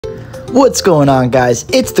What's going on, guys?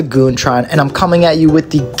 It's the Goontron, and I'm coming at you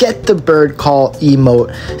with the Get the Bird Call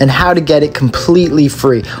emote and how to get it completely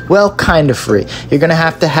free. Well, kind of free. You're going to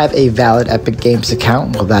have a valid Epic Games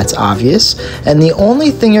account. Well, that's obvious. And the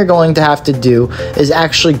only thing you're going to have to do is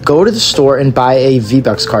actually go to the store and buy a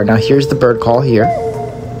V-Bucks card. Now, here's the bird call here.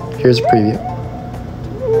 Here's a preview.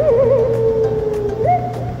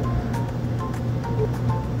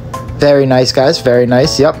 Very nice, guys. Very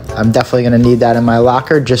nice. Yep. I'm definitely going to need that in my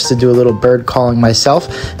locker just to do a little bird calling myself.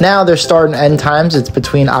 Now, their start and end times, it's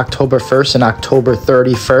between October 1st and October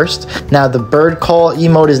 31st. Now, the bird call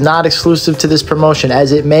emote is not exclusive to this promotion,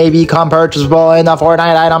 as it may become purchasable in the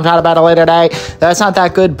Fortnite item shop at a later day. That's not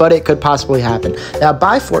that good, but it could possibly happen. Now,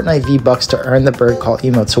 buy Fortnite V-Bucks to earn the bird call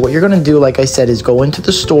emote. So what you're going to do, like I said, is go into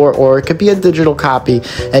the store, or it could be a digital copy,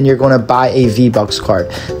 and you're going to buy a V-Bucks card.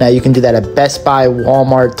 Now, you can do that at Best Buy,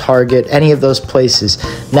 Walmart, Target, any of those places.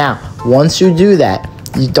 Now, once you do that,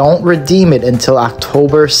 you don't redeem it until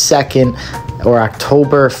October 2nd or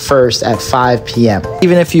October 1st at 5 p.m.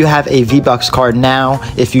 Even if you have a V-Bucks card now,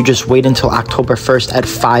 if you just wait until October 1st at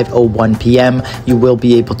 5:01 p.m., you will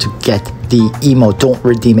be able to get the emote. Don't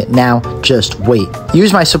redeem it now, just wait.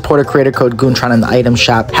 Use my supporter creator code Goontron in the item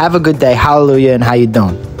shop. Have a good day, hallelujah, and how you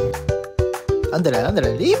doing? Andale,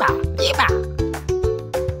 andale, lima.